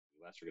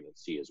us are going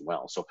to see as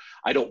well. So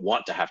I don't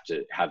want to have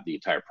the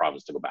entire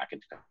province to go back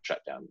into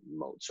shutdown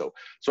mode. So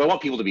I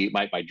want people to be,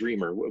 my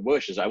dream or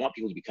wish is I want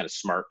people to be kind of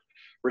smart,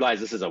 realize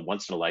this is a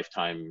once in a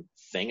lifetime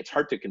thing. It's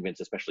hard to convince,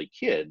 especially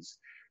kids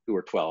who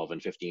are 12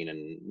 and 15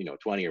 and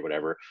 20 or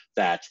whatever,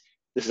 that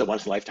this is a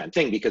once in a lifetime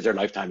thing, because their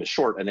lifetime is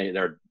short, and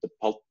they're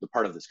the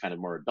part of this kind of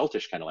more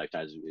adultish kind of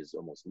lifetime is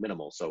almost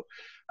minimal. So,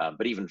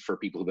 but even for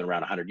people who've been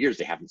around 100 years,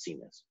 they haven't seen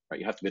this, right?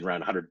 You have to be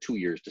around 102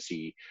 years to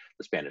see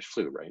the Spanish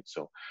flu, right?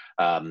 So,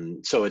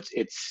 so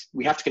it's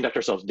we have to conduct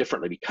ourselves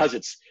differently because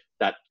it's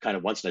that kind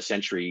of once in a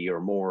century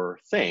or more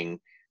thing.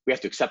 We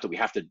have to accept that we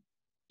have to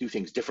do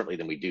things differently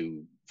than we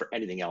do for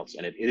anything else,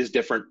 and it is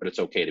different, but it's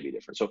okay to be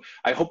different. So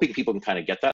I hope people can kind of get that.